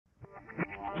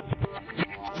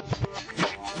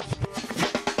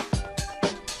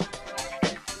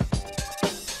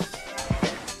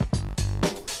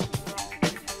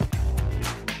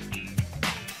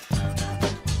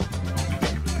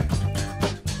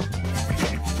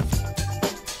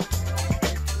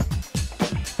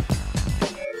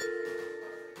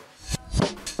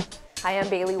Hi, I'm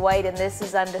Bailey White and this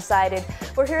is Undecided.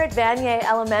 We're here at Vanier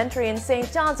Elementary in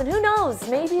St. John's, and who knows,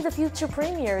 maybe the future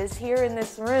premier is here in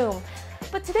this room.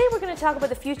 But today we're going to talk about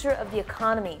the future of the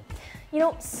economy. You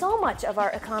know, so much of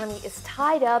our economy is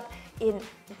tied up in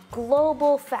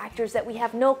global factors that we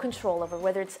have no control over,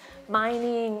 whether it's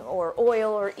mining or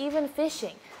oil or even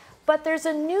fishing. But there's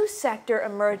a new sector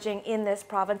emerging in this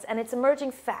province, and it's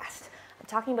emerging fast. I'm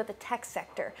talking about the tech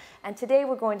sector. And today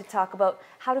we're going to talk about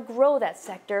how to grow that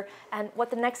sector and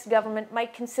what the next government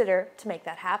might consider to make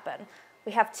that happen.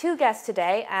 We have two guests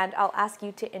today, and I'll ask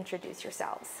you to introduce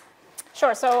yourselves.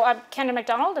 Sure. So I'm Kendra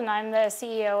McDonald, and I'm the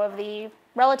CEO of the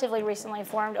relatively recently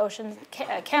formed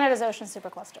Canada's Ocean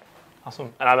Supercluster.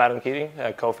 Awesome. And I'm Adam Keating,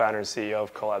 co-founder and CEO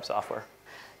of Collab Software.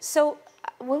 So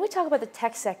when we talk about the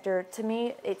tech sector, to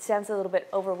me, it sounds a little bit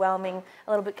overwhelming,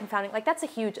 a little bit confounding. Like, that's a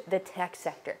huge, the tech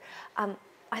sector.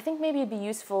 I think maybe it'd be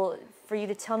useful for you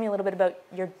to tell me a little bit about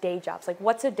your day jobs. Like,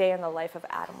 what's a day in the life of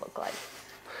Adam look like?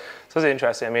 So it's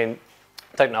interesting. I mean,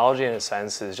 technology in a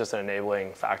sense is just an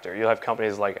enabling factor. You'll have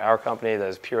companies like our company that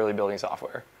is purely building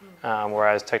software,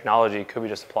 whereas technology could be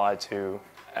just applied to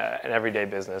an everyday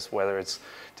business, whether it's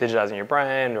digitizing your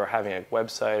brand or having a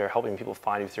website or helping people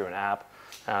find you through an app.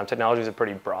 Technology is a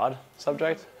pretty broad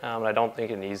subject, and I don't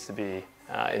think it needs to be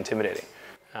intimidating.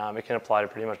 It can apply to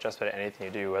pretty much just about anything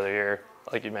you do, whether you're,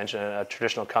 like you mentioned, a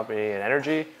traditional company in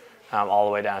energy, all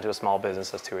the way down to a small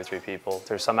business that's 2 or 3 people.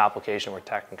 There's some application where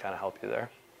tech can kind of help you there.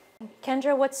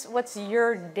 Kendra, what's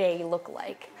your day look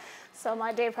like? So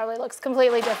my day probably looks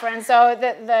completely different. So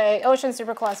the Ocean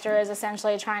Supercluster is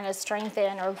essentially trying to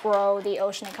strengthen or grow the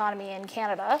ocean economy in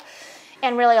Canada.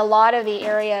 And really a lot of the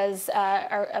areas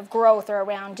of growth are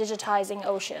around digitizing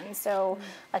oceans. So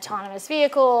autonomous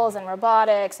vehicles and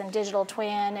robotics and digital twin.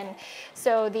 And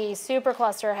so the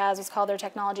Supercluster has what's called their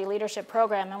Technology Leadership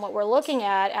Program. And what we're looking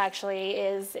at actually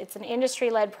is it's an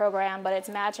industry-led program, but it's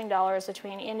matching dollars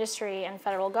between industry and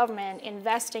federal government,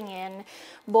 investing in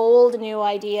bold new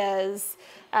ideas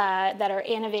that are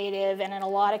innovative and in a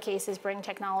lot of cases bring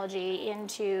technology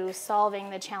into solving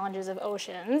the challenges of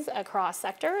oceans across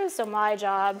sectors. So my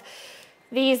job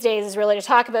these days is really to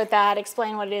talk about that,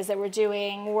 explain what it is that we're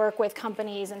doing, work with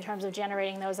companies in terms of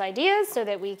generating those ideas so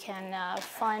that we can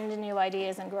fund new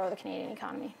ideas and grow the Canadian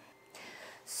economy.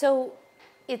 So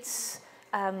it's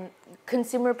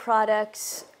consumer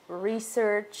products,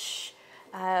 research.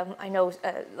 I know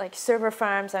like server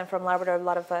farms. I'm from Labrador, a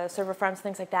lot of server farms,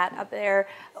 things like that up there.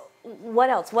 What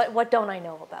else? What don't I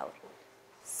know about?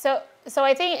 So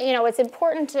I think, you know, it's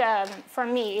important for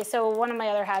me. So one of my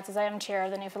other hats is I am chair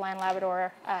of the Newfoundland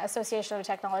Labrador Association of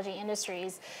Technology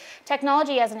Industries.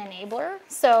 Technology as an enabler.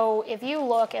 So if you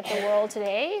look at the world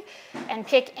today and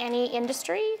pick any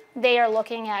industry, they are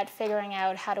looking at figuring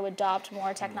out how to adopt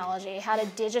more technology, how to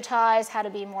digitize, how to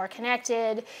be more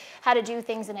connected, how to do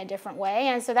things in a different way.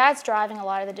 And so that's driving a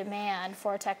lot of the demand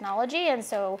for technology. And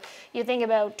so you think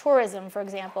about tourism, for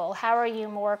example. How are you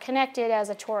more connected as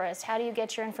a tourist? How do you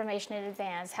get your information in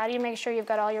advance? How do you make sure you've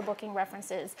got all your booking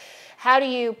references? How do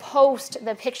you post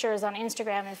the pictures on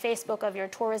Instagram and Facebook of your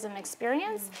tourism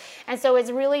experience? And so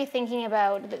it's really thinking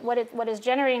about what is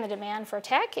generating the demand for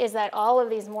tech is that all of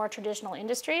these more traditional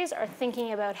industries are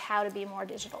thinking about how to be more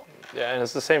digital. Yeah, and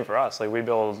it's the same for us. Like, we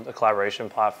build a collaboration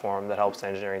platform that helps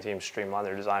engineering teams streamline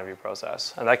their design review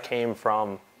process. And that came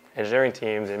from engineering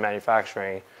teams in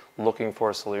manufacturing looking for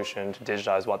a solution to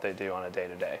digitize what they do on a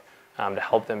day-to-day. To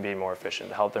help them be more efficient,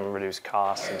 to help them reduce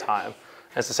costs and time.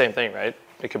 And it's the same thing, right?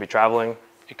 It could be traveling,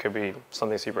 it could be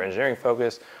something super engineering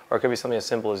focused, or it could be something as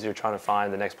simple as you're trying to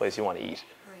find the next place you want to eat.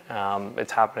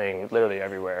 It's happening literally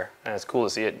everywhere, and it's cool to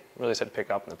see it really start to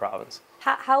pick up in the province.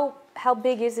 How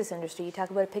big is this industry? You talk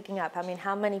about it picking up. I mean,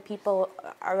 how many people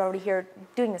are already here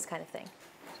doing this kind of thing?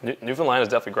 Newfoundland is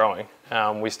definitely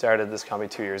growing. We started this company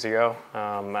 2 years ago.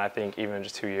 I think even in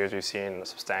just 2 years, we've seen a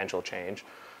substantial change.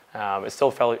 It's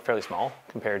still fairly small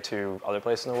compared to other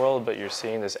places in the world, but you're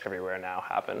seeing this everywhere now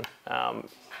happen.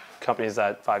 Companies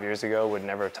that 5 years ago would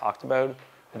never have talked about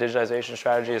a digitization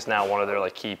strategy is now one of their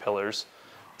key pillars.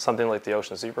 Something like the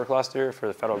Ocean Supercluster, for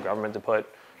the federal government to put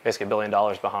basically $1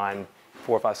 billion behind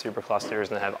 4 or 5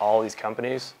 superclusters and have all these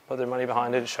companies put their money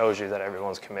behind it, shows you that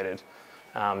everyone's committed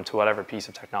to whatever piece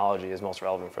of technology is most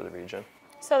relevant for the region.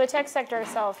 So the tech sector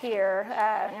itself here,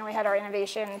 we had our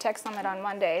Innovation Tech Summit on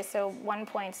Monday, so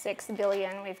 1.6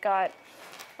 billion. We've got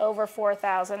over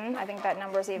 4,000. I think that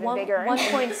number is even bigger.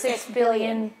 1.6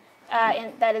 billion.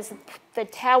 And that is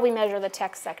how we measure the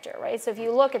tech sector, right? So if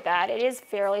you look at that, it is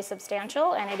fairly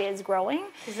substantial and it is growing.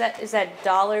 Is that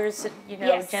dollars? You know,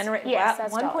 yes. generate? Yes, wow,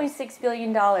 that's $1.6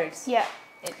 billion. Yeah.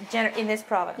 in this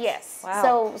province? Yes.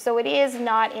 Wow. So it is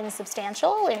not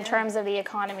insubstantial in terms of the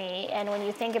economy, and when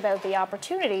you think about the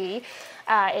opportunity,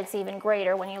 it's even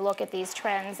greater when you look at these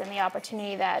trends and the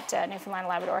opportunity that Newfoundland and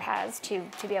Labrador has to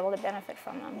be able to benefit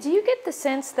from them. Do you get the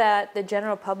sense that the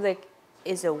general public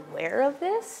is aware of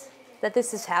this? That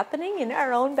this is happening in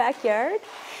our own backyard?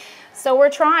 So we're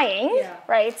trying,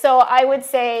 right? So I would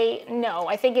say no.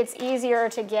 I think it's easier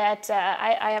to get,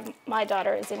 I have, my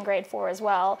daughter is in grade 4 as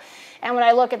well, and when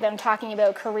I look at them talking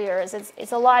about careers,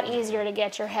 it's a lot easier to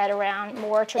get your head around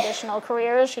more traditional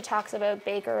careers. She talks about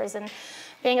bakers and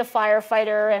being a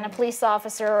firefighter and a police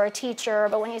officer or a teacher,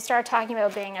 but when you start talking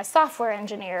about being a software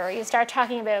engineer, or you start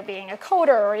talking about being a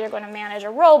coder, or you're going to manage a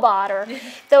robot, or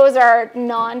those are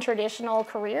non-traditional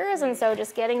careers, and so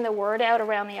just getting the word out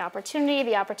around the opportunity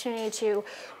to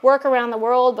work around the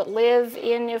world but live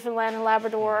in Newfoundland and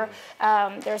Labrador,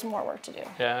 there's more work to do.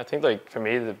 Yeah, I think like for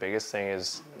me the biggest thing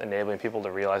is enabling people to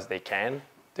realize they can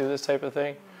do this type of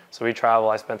thing. So we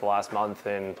travel, I spent the last month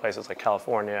in places like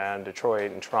California and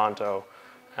Detroit and Toronto.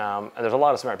 And there's a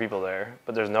lot of smart people there,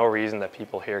 but there's no reason that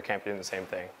people here can't be doing the same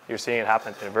thing. You're seeing it happen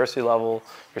at the university level.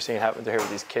 You're seeing it happen here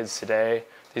with these kids today.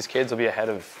 These kids will be ahead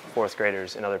of 4th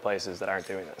graders in other places that aren't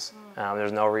doing this.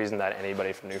 There's no reason that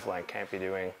anybody from Newfoundland can't be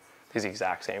doing these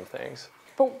exact same things.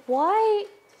 But why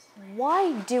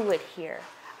do it here?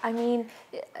 I mean,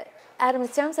 Adam,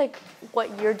 it sounds like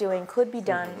what you're doing could be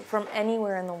done from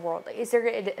anywhere in the world. Is there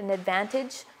an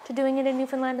advantage to doing it in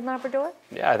Newfoundland and Labrador?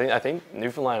 Yeah, I think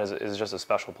Newfoundland is just a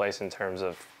special place in terms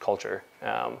of culture.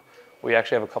 We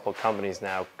actually have a couple of companies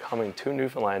now coming to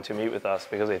Newfoundland to meet with us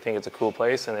because they think it's a cool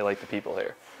place and they like the people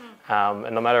here.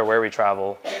 And no matter where we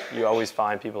travel, you always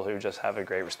find people who just have a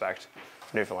great respect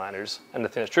for Newfoundlanders. And the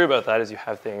thing that's true about that is you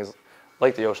have things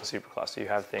like the Ocean Supercluster, you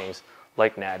have things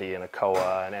like NATI and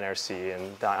ACOA and NRC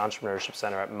and the Entrepreneurship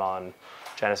Center at MUN,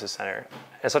 Genesis Center.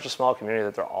 It's such a small community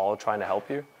that they're all trying to help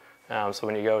you. So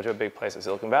when you go to a big place like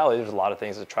Silicon Valley, there's a lot of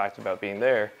things that attract about being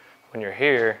there. When you're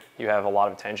here, you have a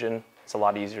lot of attention. It's a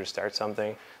lot easier to start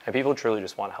something, and people truly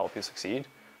just want to help you succeed.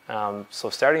 So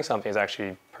starting something is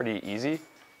actually pretty easy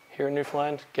here in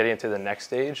Newfoundland. Getting into the next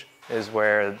stage is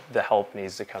where the help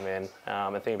needs to come in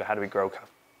and think about how do we grow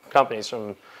companies from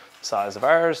the size of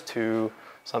ours to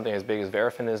something as big as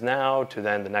Verifin is now, to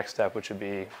then the next step, which would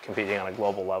be competing on a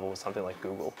global level with something like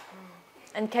Google.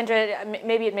 And Kendra,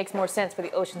 maybe it makes more sense for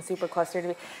the Ocean Supercluster to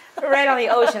be right on the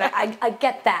ocean. I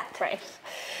get that. Right.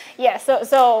 Yeah,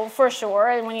 so for sure,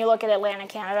 and when you look at Atlantic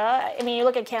Canada, I mean, you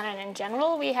look at Canada in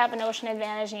general, we have an ocean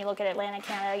advantage, and you look at Atlantic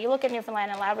Canada, you look at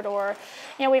Newfoundland and Labrador,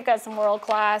 you know, we've got some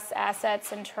world-class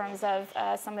assets in terms of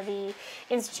some of the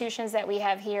institutions that we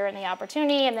have here and the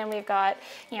opportunity, and then we've got,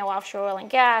 you know, offshore oil and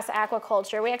gas,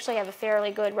 aquaculture. We actually have a fairly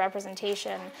good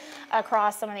representation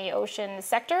across some of the ocean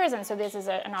sectors, and so this is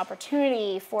an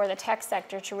opportunity for the tech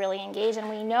sector to really engage, and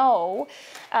we know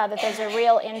that there's a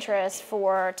real interest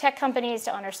for tech companies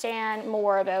to understand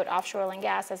more about offshore oil and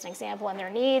gas as an example and their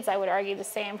needs. I would argue the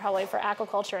same probably for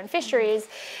aquaculture and fisheries,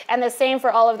 and the same for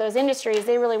all of those industries.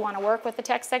 They really want to work with the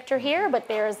tech sector here, but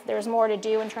there's more to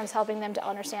do in terms of helping them to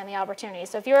understand the opportunity.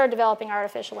 So if you're developing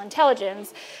artificial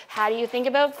intelligence, how do you think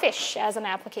about fish as an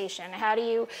application? How do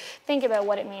you think about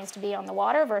what it means to be on the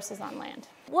water versus on land?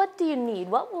 What do you need?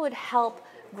 What would help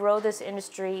grow this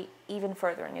industry even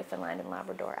further in Newfoundland and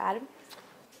Labrador? Adam?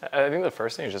 I think the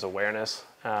first thing is just awareness.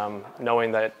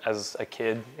 Knowing that as a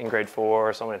kid in grade 4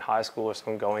 or someone in high school or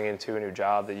someone going into a new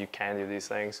job that you can do these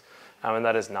things. And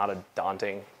that is not a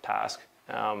daunting task.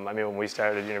 I mean, when we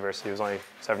started at university, it was only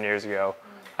 7 years ago.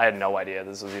 I had no idea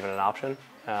this was even an option.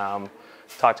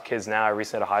 Talk to kids now. I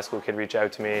recently had a high school kid reach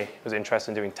out to me, was interested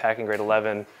in doing tech in grade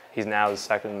 11. He's now the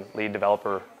 2nd lead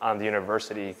developer on the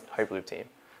university Hyperloop team.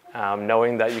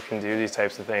 Knowing that you can do these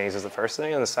types of things is the first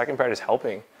thing, and the second part is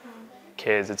helping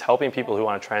kids. It's helping people who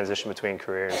want to transition between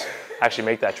careers actually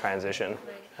make that transition.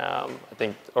 I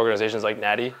think organizations like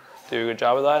NATI do a good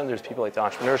job of that, and there's people like the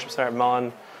Entrepreneurship Center at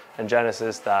MUN and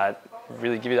Genesis that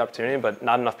really give you the opportunity, but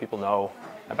not enough people know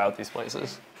about these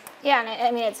places. Yeah, and I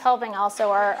mean, it's helping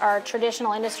also our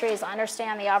traditional industries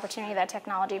understand the opportunity that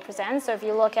technology presents. So if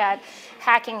you look at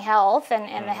Hacking Health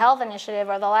and the health initiative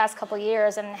over the last couple of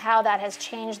years and how that has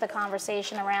changed the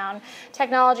conversation around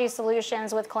technology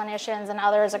solutions with clinicians and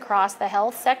others across the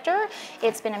health sector,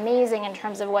 it's been amazing in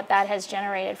terms of what that has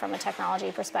generated from a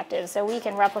technology perspective. So we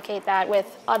can replicate that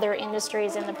with other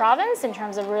industries in the province in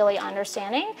terms of really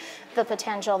understanding the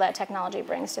potential that technology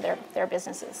brings to their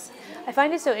businesses. I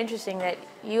find it so interesting that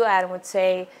you, Adam, would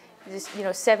say, just, you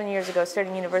know, 7 years ago,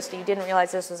 starting university, you didn't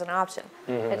realize this was an option.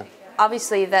 And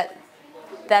obviously, that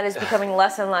that is becoming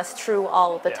less and less true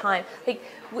all the time. Like,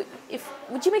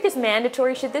 would you make this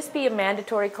mandatory? Should this be a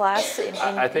mandatory class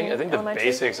I think the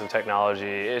basics of technology,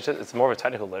 it's more of a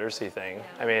technical literacy thing.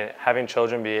 I mean, having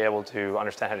children be able to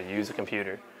understand how to use a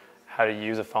computer, how to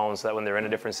use a phone, so that when they're in a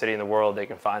different city in the world, they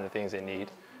can find the things they need.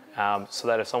 So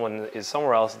that if someone is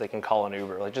somewhere else, they can call an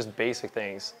Uber, like just basic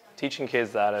things. Teaching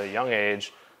kids that at a young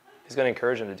age is going to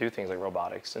encourage them to do things like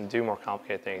robotics and do more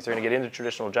complicated things. They're going to get into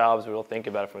traditional jobs, but they'll think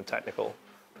about it from a technical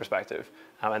perspective.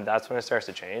 And that's when it starts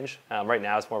to change. Right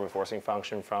now, it's more of a forcing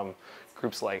function from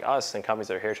groups like us and companies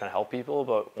that are here trying to help people.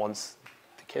 But once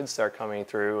the kids start coming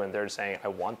through and they're saying, I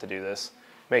want to do this,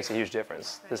 it makes a huge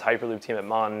difference. This Hyperloop team at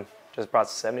MUN just brought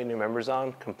 70 new members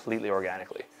on completely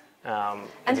organically.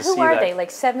 And who are they?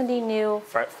 Like 70 new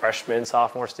freshmen,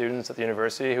 sophomore students at the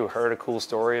university who heard a cool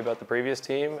story about the previous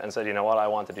team and said, you know what, I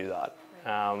want to do that.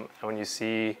 And when you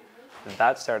see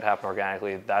that start to happen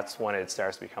organically, that's when it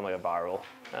starts to become like a viral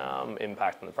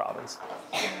impact in the province.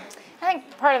 I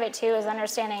think part of it too is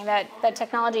understanding that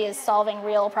technology is solving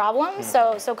real problems.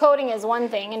 So coding is one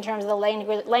thing in terms of the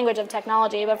language of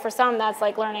technology, but for some that's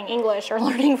like learning English or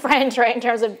learning French, right, in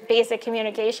terms of basic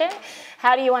communication.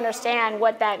 How do you understand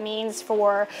what that means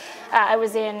for, I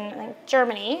was in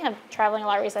Germany, I'm traveling a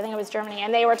lot recently, I think it was Germany,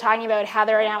 and they were talking about how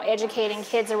they're now educating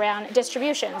kids around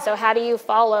distribution. So how do you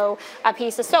follow a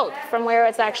piece of soap from where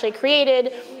it's actually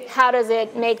created? How does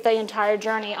it make the entire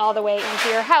journey all the way into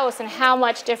your house, and how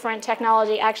much different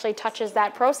technology actually touches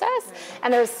that process?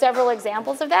 And there's several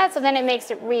examples of that, so then it makes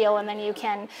it real, and then you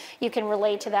can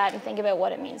relate to that and think about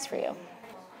what it means for you.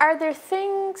 Are there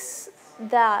things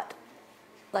that,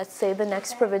 let's say, the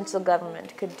next provincial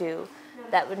government could do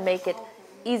that would make it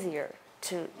easier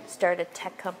to start a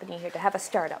tech company here, to have a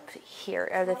startup here?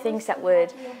 Are there things that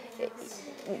would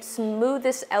smooth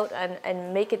this out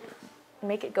and make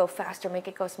it go faster, make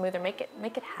it go smoother, make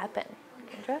it happen?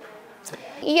 Kendra?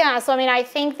 Yeah, so I mean, I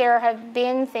think there have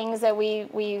been things that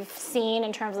we've seen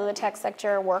in terms of the tech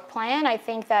sector work plan. I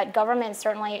think that government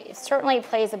certainly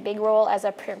plays a big role as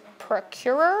a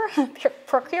procurer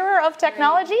of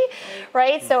technology,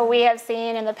 right? So we have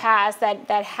seen in the past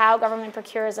that how government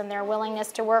procures and their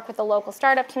willingness to work with the local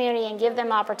startup community and give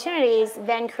them opportunities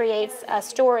then creates a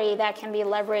story that can be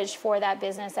leveraged for that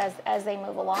business as they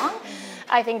move along.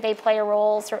 I think they play a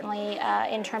role certainly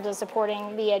in terms of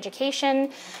supporting the education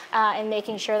and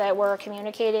making sure that we're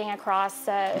communicating across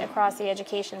the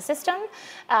education system,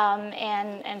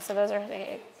 and so those are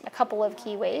a couple of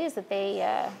key ways that they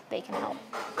can help.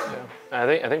 Yeah.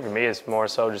 I think for me it's more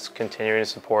so just continuing to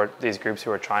support these groups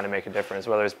who are trying to make a difference,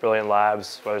 whether it's Brilliant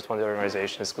Labs, whether it's one of the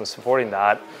organizations, supporting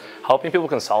that, helping people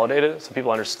consolidate it so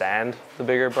people understand the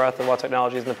bigger breadth of what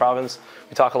technology is in the province.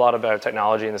 We talk a lot about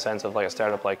technology in the sense of like a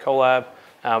startup like CoLab.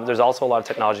 There's also a lot of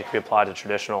technology that can be applied to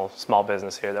traditional small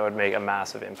business here that would make a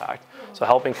massive impact. So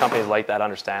helping companies like that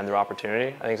understand their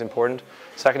opportunity, I think is important.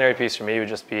 Secondary piece for me would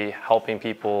just be helping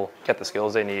people get the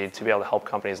skills they need to be able to help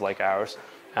companies like ours.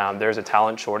 There's a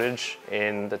talent shortage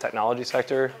in the technology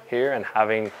sector here, and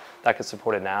having that get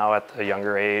supported now at the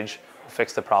younger age will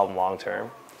fix the problem long term.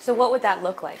 So what would that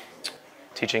look like?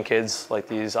 Teaching kids like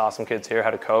these awesome kids here how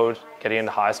to code, getting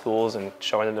into high schools and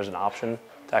showing them there's an option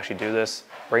to actually do this,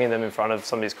 bringing them in front of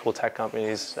some of these cool tech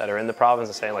companies that are in the province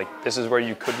and saying like, this is where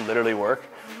you could literally work.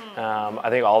 I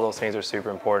think all those things are super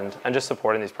important, and just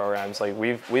supporting these programs. Like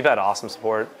we've had awesome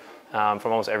support from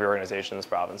almost every organization in this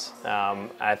province.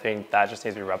 I think that just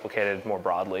needs to be replicated more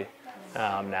broadly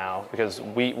now, because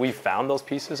we found those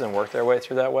pieces and worked our way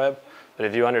through that web. But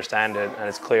if you understand it and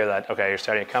it's clear that, okay, you're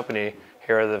starting a company,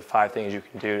 here are the 5 things you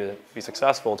can do to be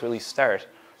successful to at least start,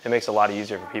 it makes it a lot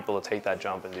easier for people to take that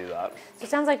jump and do that. So it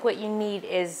sounds like what you need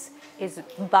is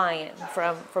buy-in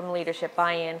from leadership,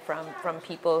 buy-in from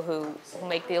people who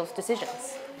make those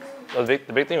decisions. Well, the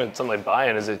big thing with something like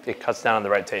buy-in is it cuts down on the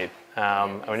red tape.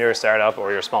 When you're a startup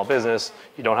or you're a small business,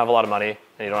 you don't have a lot of money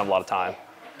and you don't have a lot of time.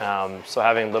 So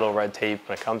having little red tape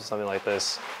when it comes to something like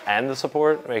this and the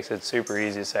support makes it super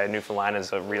easy to say Newfoundland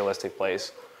is a realistic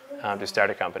place to start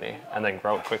a company and then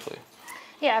grow it quickly.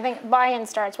 Yeah, I think buy-in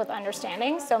starts with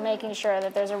understanding, so making sure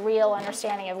that there's a real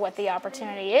understanding of what the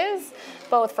opportunity is,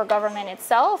 both for government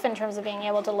itself in terms of being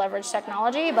able to leverage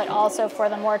technology, but also for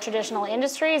the more traditional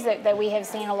industries that we have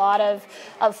seen a lot of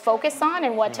focus on,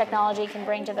 and what technology can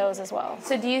bring to those as well.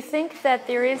 So do you think that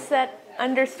there is that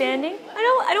understanding?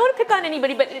 I don't want to pick on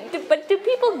anybody, but do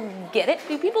people get it?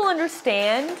 Do people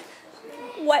understand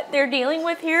what they're dealing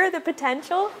with here, the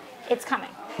potential? It's coming.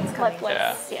 It's coming.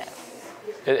 Yeah.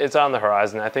 It's on the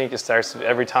horizon. I think it starts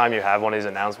every time you have one of these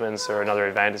announcements or another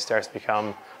event, it starts to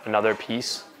become another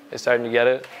piece. It's starting to get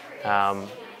it.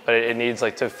 But it needs,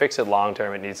 like, to fix it long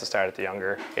term, it needs to start at the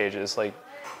younger ages. Like,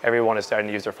 everyone is starting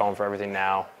to use their phone for everything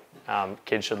now.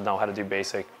 Kids should know how to do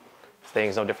basic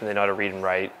things, no different than they know how to read and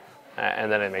write,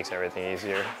 and then it makes everything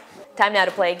easier. Time now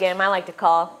to play a game I like to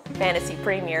call Fantasy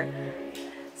Premier.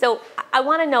 So I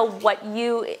want to know what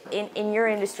you, in your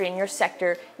industry, in your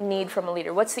sector, need from a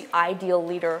leader. What's the ideal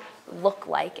leader look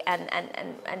like, and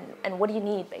what do you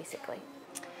need, basically?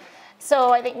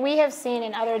 So I think we have seen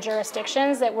in other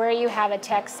jurisdictions that where you have a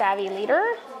tech-savvy leader,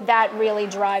 that really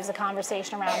drives the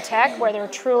conversation around tech, where they're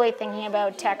truly thinking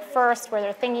about tech first, where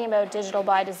they're thinking about digital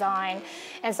by design.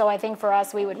 And so I think for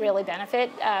us, we would really benefit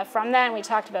from that. And we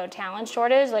talked about talent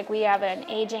shortage. Like, we have an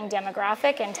aging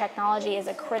demographic, and technology is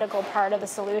a critical part of the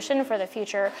solution for the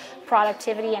future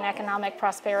productivity and economic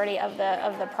prosperity of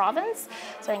the province.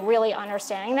 So I think really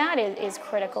understanding that is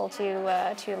critical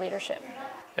to leadership.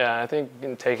 Yeah, I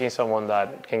think taking someone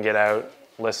that can get out,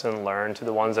 listen, learn to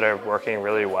the ones that are working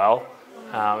really well,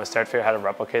 and start to figure out how to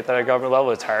replicate that at government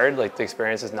level. It's hard. Like, the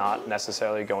experience is not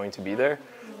necessarily going to be there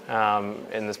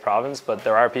in this province, but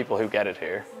there are people who get it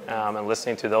here. And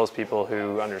listening to those people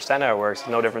who understand how it works is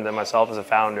no different than myself as a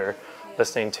founder,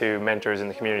 listening to mentors in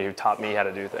the community who taught me how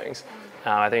to do things.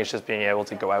 I think it's just being able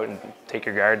to go out and take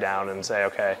your guard down and say,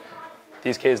 okay,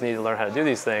 these kids need to learn how to do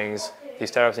these things. These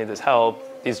startups need this help.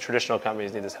 These traditional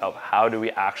companies need this help. How do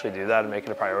we actually do that and make it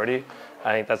a priority?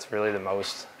 I think that's really the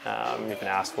most you can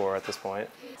ask for at this point.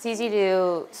 It's easy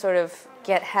to sort of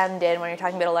get hemmed in when you're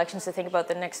talking about elections to think about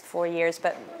the next 4 years,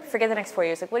 but forget the next 4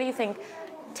 years. Like, what do you think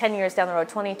 10 years down the road,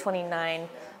 2029,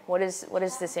 what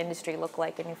does this industry look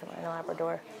like in Newfoundland and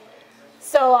Labrador?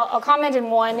 So I'll comment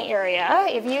in one area.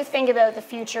 If you think about the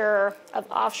future of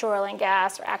offshore oil and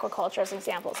gas or aquaculture as an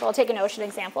example, so I'll take an ocean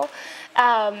example,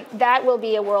 that will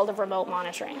be a world of remote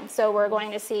monitoring. So we're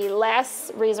going to see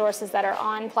less resources that are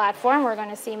on platform. We're going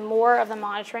to see more of the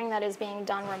monitoring that is being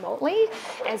done remotely.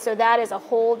 And so that is a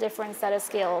whole different set of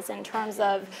skills in terms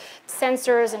of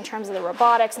sensors, in terms of the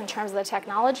robotics, in terms of the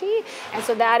technology. And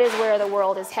so that is where the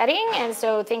world is heading. And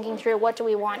so thinking through, what do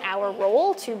we want our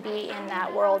role to be in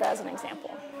that world as an example?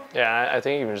 Yeah, I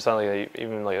think even just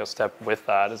even like a step with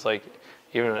that is, like,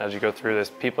 even as you go through this,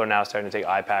 people are now starting to take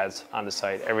iPads on the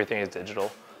site. Everything is digital.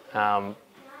 A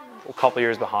couple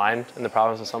years behind in the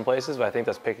province in some places, but I think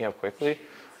that's picking up quickly.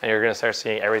 And you're going to start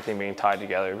seeing everything being tied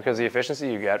together, because the efficiency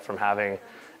you get from having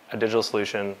a digital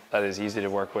solution that is easy to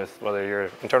work with, whether you're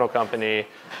an internal company,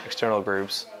 external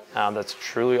groups, that's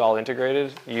truly all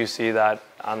integrated. You see that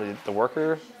on the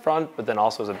worker front, but then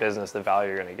also as a business, the value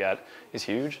you're going to get is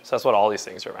huge. So that's what all these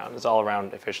things are around. It's all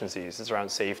around efficiencies. It's around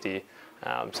safety,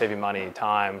 saving money,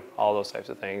 time, all those types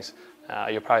of things.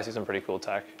 You'll probably see some pretty cool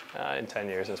tech in 10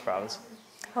 years in this province.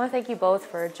 I want to thank you both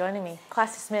for joining me.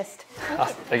 Class dismissed.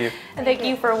 Awesome. Thank you. And thank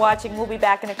you for watching. We'll be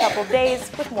back in a couple days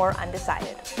with more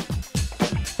Undecided.